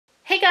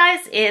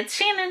guys, it's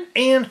Shannon.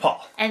 And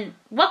Paul. And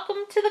welcome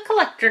to the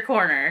Collector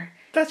Corner.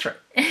 That's right.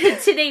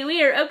 Today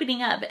we are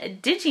opening up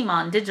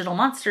Digimon Digital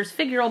Monsters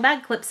Figural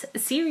Bag Clips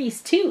Series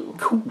 2.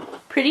 Cool.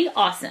 Pretty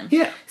awesome.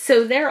 Yeah.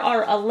 So there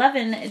are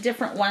 11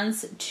 different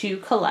ones to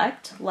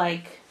collect,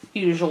 like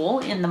usual,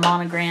 in the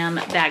monogram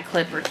bag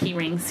clip or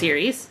keyring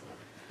series.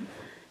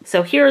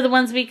 So here are the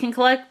ones we can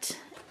collect,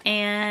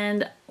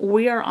 and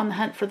we are on the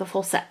hunt for the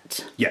full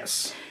set.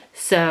 Yes.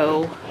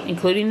 So,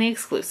 including the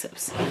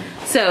exclusives.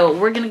 So,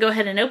 we're going to go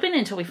ahead and open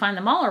until we find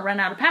them all or run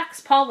out of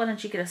packs. Paul, why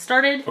don't you get us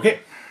started?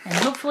 Okay. And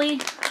hopefully,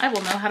 I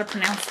will know how to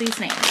pronounce these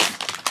names.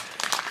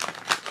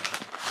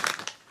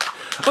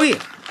 Okay.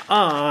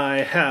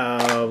 I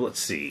have, let's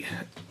see,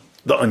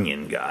 the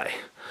onion guy.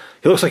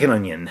 He looks like an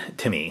onion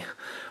to me,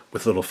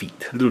 with little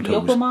feet, little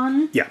toes.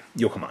 Yokomon? Yeah,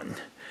 Yokomon.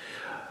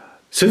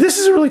 So this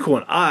is a really cool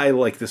one. I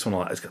like this one a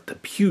lot. It's got the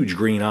huge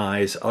green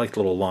eyes. I like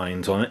the little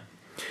lines on it.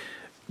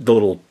 The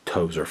little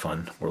toes are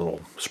fun, or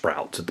little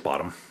sprouts at the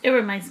bottom. It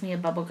reminds me of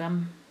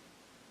bubblegum.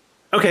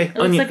 Okay, It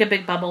looks like a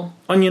big bubble.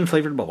 Onion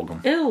flavored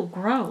bubblegum. Ew,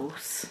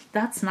 gross.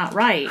 That's not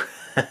right.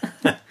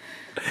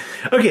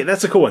 Okay,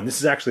 that's a cool one.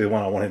 This is actually the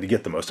one I wanted to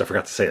get the most. I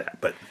forgot to say that,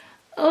 but...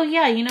 Oh,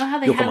 yeah, you know how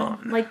they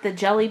have, like, the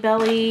Jelly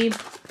Belly...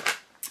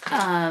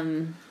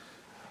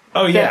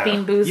 Oh, yeah.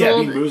 Bean Boozled? Yeah,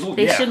 Bean Boozled.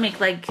 They should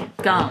make, like,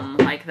 gum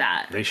like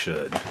that. They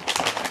should.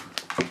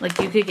 Like,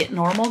 you could get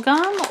normal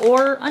gum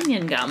or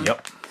onion gum.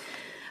 Yep.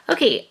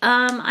 Okay,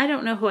 I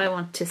don't know who I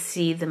want to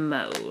see the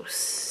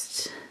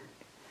most.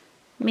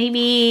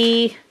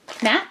 Maybe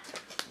Matt?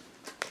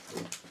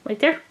 Right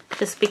there.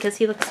 Just because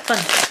he looks fun.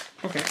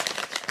 Okay.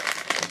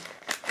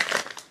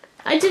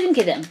 I didn't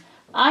get him.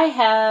 I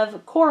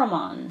have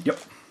Koromon. Yep.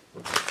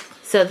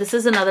 So this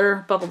is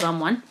another bubblegum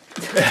one.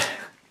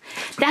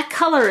 That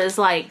color is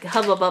like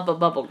Hubba Bubba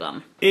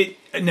bubblegum.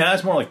 No,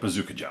 it's more like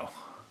Bazooka Joe.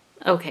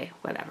 Okay,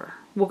 whatever.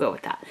 We'll go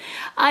with that.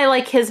 I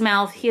like his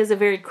mouth. He has a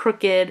very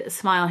crooked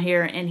smile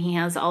here, and he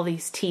has all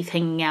these teeth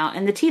hanging out.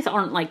 And the teeth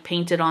aren't like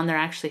painted on. They're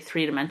actually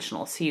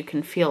three-dimensional, so you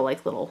can feel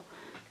like little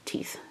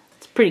teeth.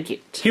 It's pretty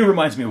cute. He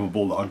reminds me of a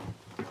bulldog.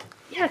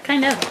 Yeah,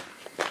 kind of.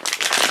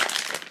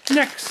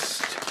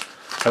 Next.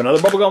 I have another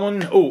bubblegum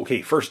one. Oh,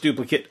 okay. First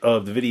duplicate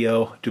of the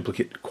video.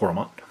 Duplicate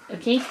Koromon.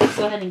 Okay,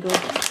 go ahead and go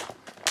with that.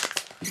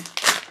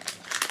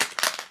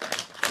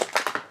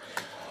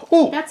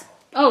 Oh!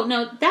 Oh,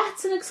 no,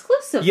 that's an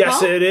exclusive, Yes,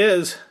 Paul. it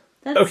is.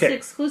 That's okay.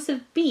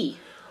 exclusive B.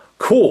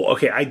 Cool.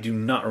 Okay, I do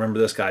not remember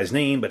this guy's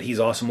name, but he's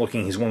awesome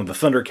looking. He's one of the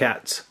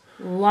Thundercats.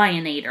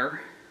 Lionator.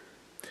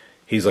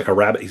 He's like a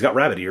rabbit. He's got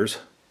rabbit ears.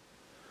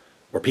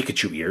 Or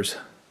Pikachu ears.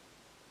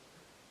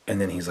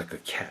 And then he's like a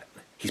cat.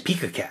 He's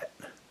Pika Cat.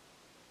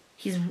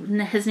 His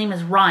name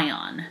is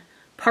Ryan.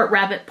 Part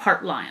rabbit,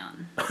 part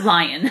lion.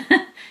 Lion.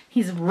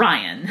 He's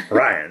Ryan.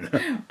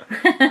 Ryan.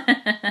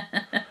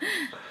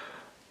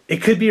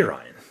 It could be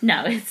Ryan.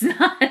 No, it's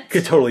not. It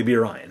could totally be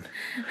Ryan.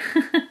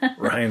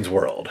 Ryan's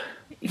World.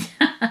 He's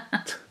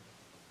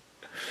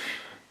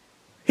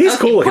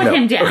cool looking put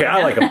him though. down. Okay,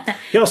 I like him.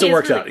 He also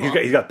works really out.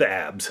 Cool. He's got the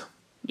abs.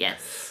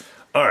 Yes.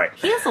 All right.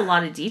 He has a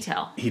lot of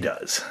detail. He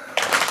does.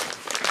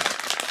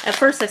 At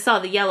first I saw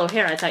the yellow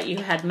hair. I thought you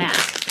had Matt.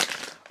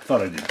 I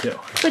thought I did too.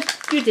 But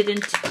you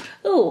didn't.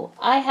 Ooh,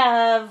 I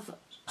have...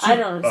 I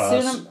don't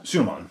know.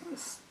 Sunamon.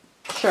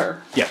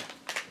 Sure. Yeah.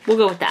 We'll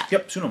go with that.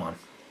 Yep, Sunamon.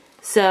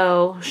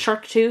 So,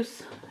 shark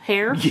tooth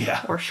hair?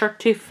 Yeah. Or shark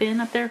tooth fin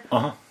up there?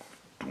 Uh-huh.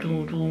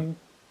 You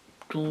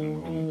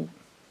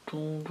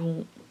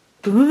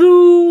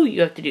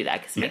have to do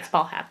that because it makes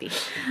Paul happy.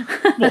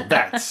 Well,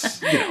 that's,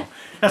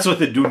 that's what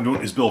the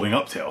doon-doon is building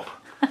up to.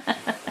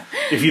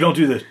 If you don't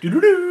do the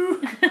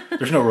doo-doo-doo,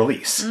 there's no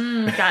release.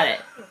 Got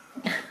it.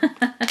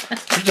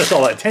 There's just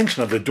all that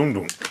tension of the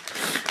doon-doon.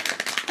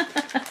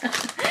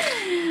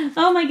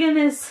 Oh my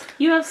goodness.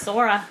 You have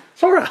Sora.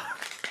 Sora.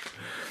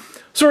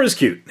 Sora's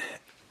cute.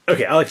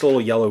 Okay, I like the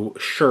little yellow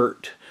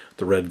shirt,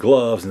 the red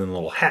gloves, and then the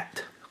little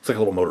hat. Looks like a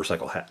little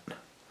motorcycle hat.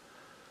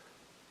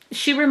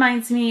 She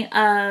reminds me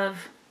of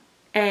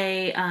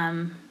a,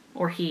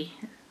 or he,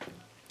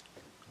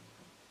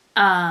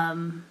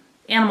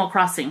 Animal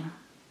Crossing.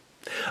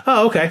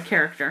 Oh, okay.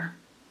 Character.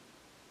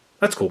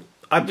 That's cool.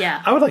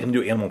 Yeah. I would like him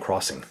to do Animal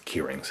Crossing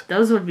keyrings.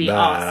 Those would be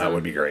awesome. That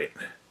would be great.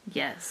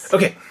 Yes.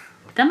 Okay.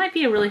 That might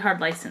be a really hard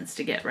license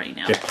to get right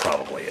now. It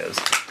probably is.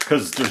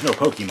 Because there's no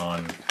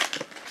Pokemon.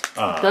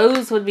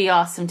 Those would be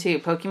awesome too.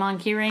 Pokemon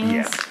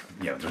keyrings.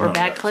 Yeah. Or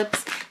bag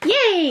clips.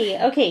 Yay!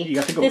 Okay. You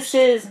got the ghost. This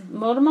is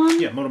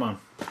Motomon. Yeah, Motomon.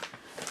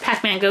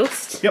 Pac-Man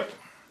Ghost. Yep.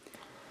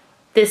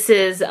 This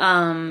is,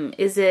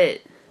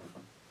 it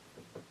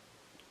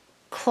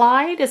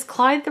Clyde? Is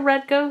Clyde the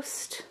red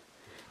ghost?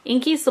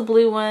 Inky's the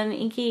blue one.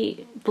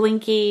 Inky,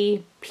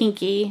 Blinky,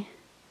 Pinky.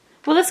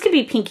 Well, this could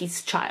be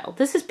Pinky's child.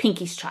 This is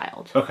Pinky's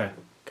child. Okay.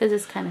 Because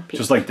it's kind of pink.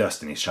 Just like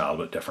Destiny's Child,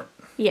 but different.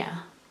 Yeah.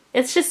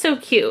 It's just so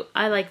cute.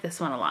 I like this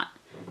one a lot.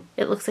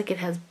 It looks like it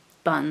has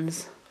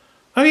buns.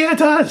 Oh, yeah, it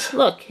does.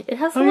 Look, it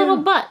has a little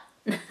butt.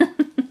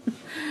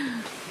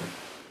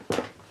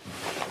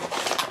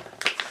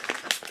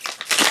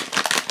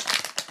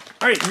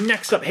 All right,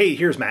 next up. Hey,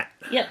 here's Matt.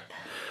 Yep.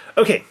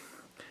 Okay.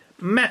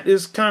 Matt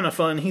is kind of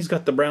fun. He's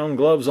got the brown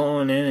gloves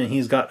on and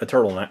he's got a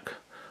turtleneck.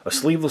 A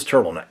sleeveless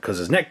turtleneck, because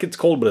his neck gets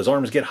cold but his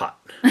arms get hot.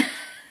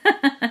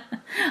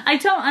 I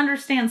don't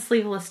understand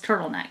sleeveless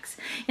turtlenecks.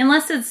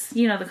 Unless it's,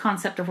 you know, the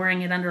concept of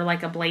wearing it under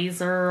like a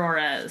blazer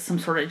or some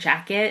sort of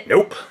jacket.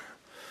 Nope.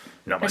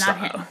 Not my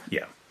style.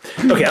 Yeah.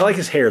 Okay, I like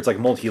his hair. It's like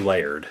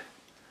multi-layered.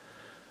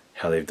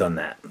 How they've done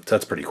that. So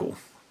that's pretty cool.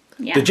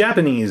 Yeah. The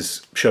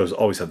Japanese shows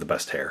always have the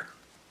best hair.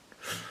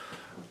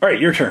 All right,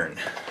 your turn.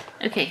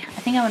 Okay, I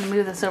think I'm going to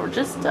move this over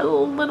just a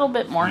little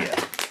bit more.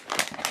 Yeah.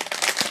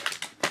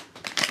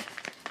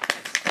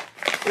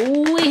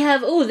 We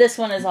have, this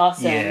one is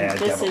awesome. Yeah,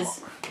 this is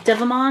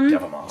Digimon.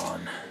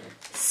 Digimon.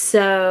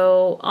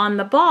 So on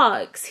the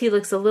box, he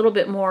looks a little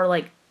bit more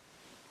like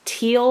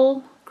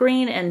teal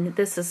green, and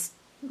this is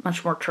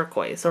much more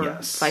turquoise, or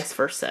vice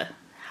versa,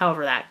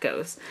 however that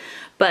goes.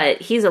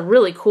 But he's a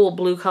really cool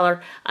blue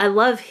color. I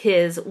love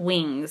his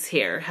wings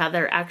here, how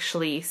they're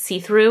actually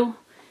see-through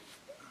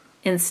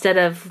instead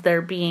of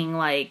there being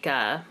like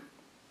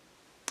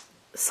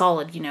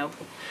solid, you know.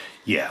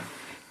 Yeah.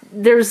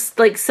 There's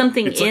like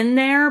something in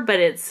there, but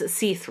it's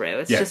see-through.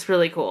 It's just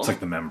really cool. It's like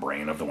the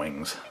membrane of the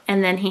wings.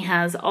 And then he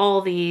has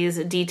all these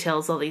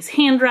details, all these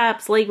hand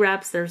wraps, leg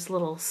wraps. There's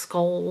little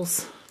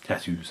skulls.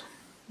 Tattoos.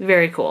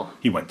 Very cool.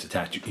 He went to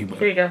tattoo.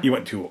 There you go. He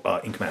went to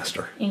Ink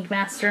Master. Ink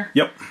Master?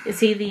 Yep.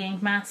 Is he the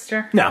Ink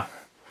Master? No.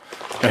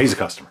 No, he's a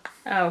customer.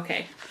 Oh,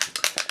 okay.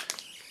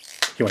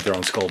 He went there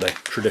on Skull Day.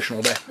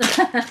 Traditional day.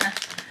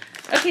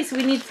 Okay, so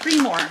we need 3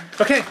 more.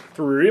 Okay,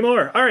 3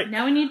 more. All right.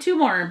 Now we need 2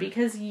 more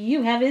because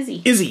you have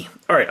Izzy. Izzy.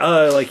 All right,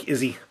 I like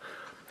Izzy.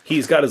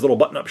 He's got his little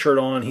button-up shirt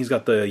on. He's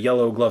got the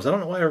yellow gloves. I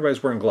don't know why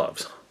everybody's wearing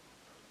gloves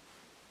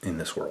in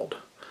this world.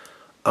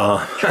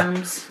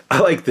 Germs. I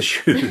like the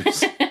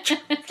shoes.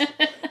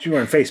 She's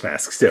wearing face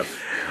masks, too.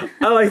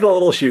 I like the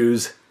little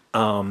shoes.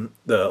 The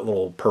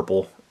little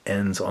purple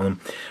ends on them.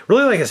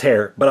 Really like his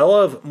hair, but I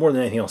love, more than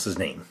anything else, his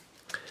name.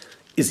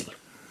 Izzy.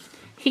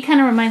 He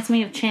kind of reminds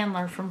me of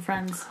Chandler from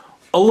Friends.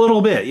 A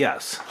little bit,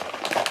 yes.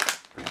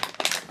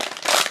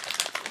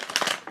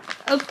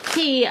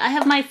 Okay, I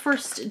have my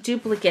first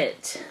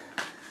duplicate.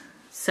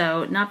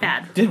 So, not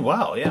bad. Did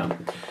well, yeah.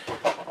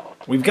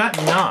 We've got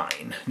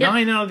 9. Yep.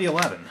 9 out of the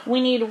 11.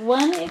 We need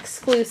 1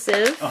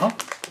 exclusive. Uh-huh.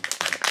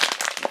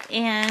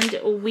 And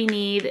we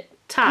need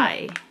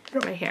tie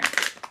right here.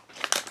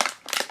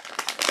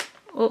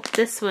 Oh,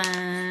 this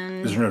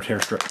one. Is there no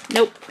tear strip?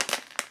 Nope.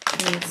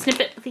 We need a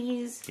snippet,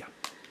 please. Yeah.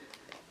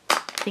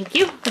 Thank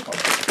you.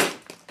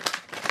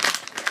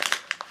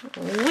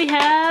 We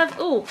have,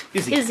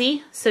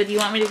 Izzy. So do you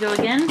want me to go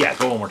again? Yeah,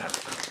 go one more time.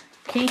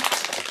 Okay.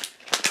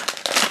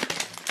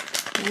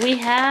 We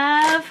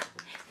have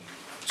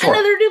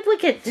another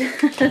duplicate.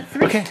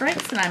 3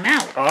 strikes and I'm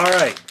out. All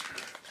right.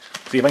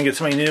 See if I can get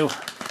somebody new.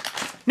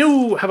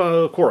 No, have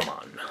a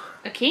Koromon.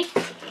 Okay.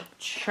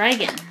 Try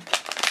again.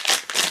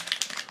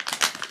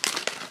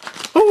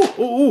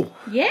 Oh.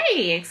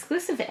 Yay,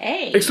 exclusive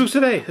A.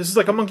 Exclusive A. This is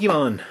like a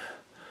Monkeymon.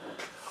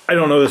 I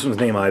don't know this one's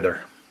name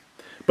either.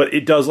 But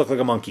it does look like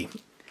a monkey.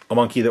 A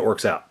monkey that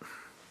works out.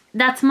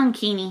 That's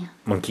Monkini.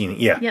 Monkini,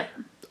 yeah. Yep.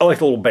 I like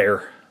the little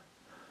bear.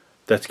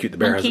 That's cute. The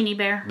bear Monkini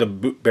bear. The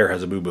bear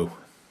has a boo-boo.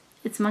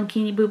 It's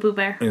Monkini Boo Boo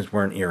Bear. And he's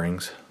wearing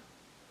earrings.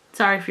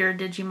 Sorry if you're a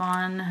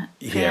Digimon fan.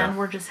 Yeah.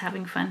 We're just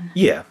having fun.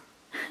 Yeah.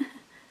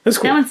 That's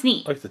cool. That one's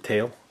neat. I like the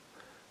tail.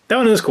 That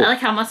one is cool. I like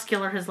how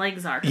muscular his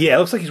legs are. Yeah, it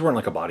looks like he's wearing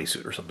like a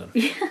bodysuit or something.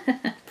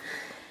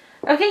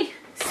 Okay,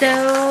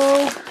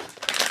 so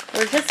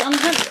we're just on the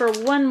hunt for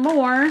 1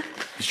 more.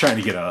 He's trying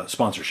to get a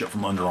sponsorship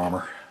from Under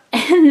Armour.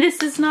 And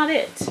this is not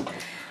it.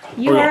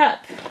 You are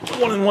up.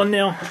 1 and 1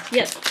 now?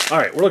 Yep.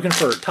 Alright, we're looking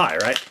for Ty,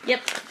 right?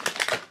 Yep.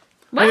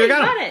 Well, you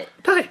got it.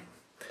 Ty.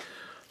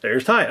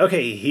 There's Ty.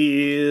 Okay,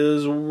 he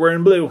is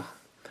wearing blue.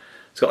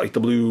 He's got like the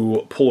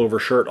blue pullover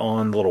shirt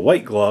on, the little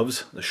white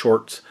gloves, the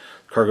shorts,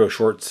 cargo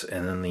shorts,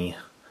 and then the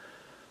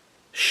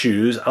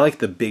shoes. I like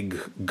the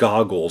big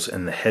goggles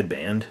and the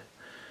headband.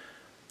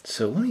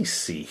 So let me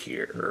see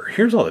here.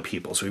 Here's all the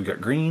people. So we've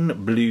got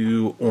green,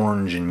 blue,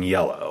 orange, and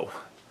yellow.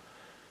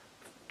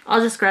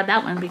 I'll just grab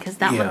that one because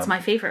that one's my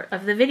favorite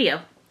of the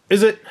video.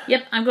 Is it?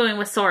 Yep, I'm going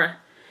with Sora.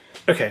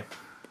 Okay.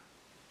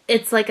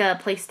 It's like a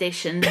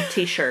PlayStation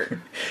t-shirt.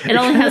 It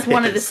only has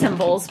one of the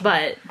symbols,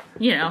 but,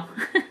 you know.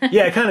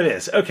 Yeah, it kind of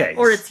is. Okay.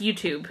 Or it's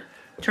YouTube.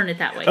 Turn it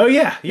that way. Oh,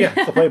 yeah. Yeah,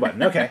 it's the play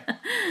button. Okay.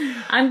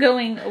 I'm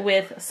going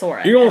with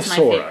Sora. You're going with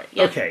Sora.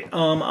 Yep. Okay.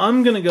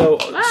 I'm going to go...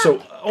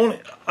 So,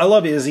 I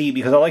love Izzy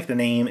because I like the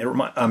name.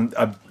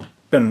 I've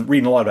been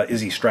reading a lot about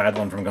Izzy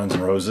Stradlin from Guns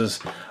N' Roses.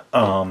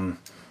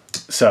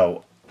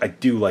 So, I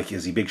do like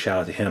Izzy. Big shout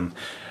out to him.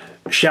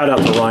 Shout out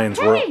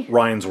to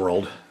Ryan's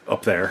World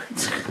up there.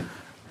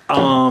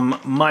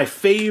 My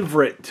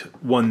favorite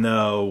one,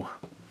 though...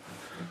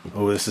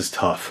 Oh, this is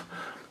tough.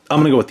 I'm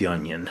going to go with the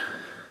Onion.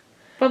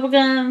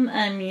 Bubblegum,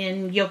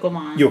 Onion,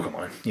 Yokomon.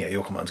 Yokomon. Yeah,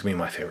 Yokomon's going to be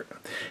my favorite.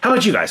 How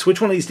about you guys?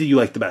 Which one of these did you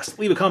like the best?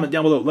 Leave a comment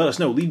down below. Let us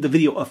know. Leave the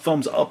video a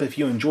thumbs up if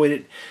you enjoyed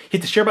it. Hit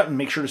the share button.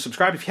 Make sure to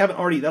subscribe if you haven't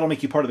already. That'll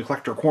make you part of the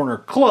Collector Corner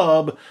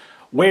Club.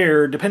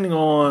 where, depending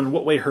on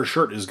what way her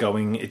shirt is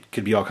going, it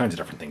could be all kinds of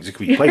different things. It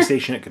could be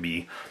PlayStation, it could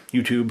be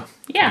YouTube,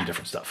 it could be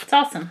different stuff. It's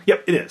awesome.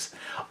 Yep, it is.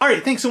 All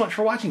right, thanks so much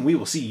for watching. We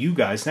will see you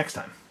guys next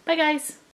time. Bye, guys.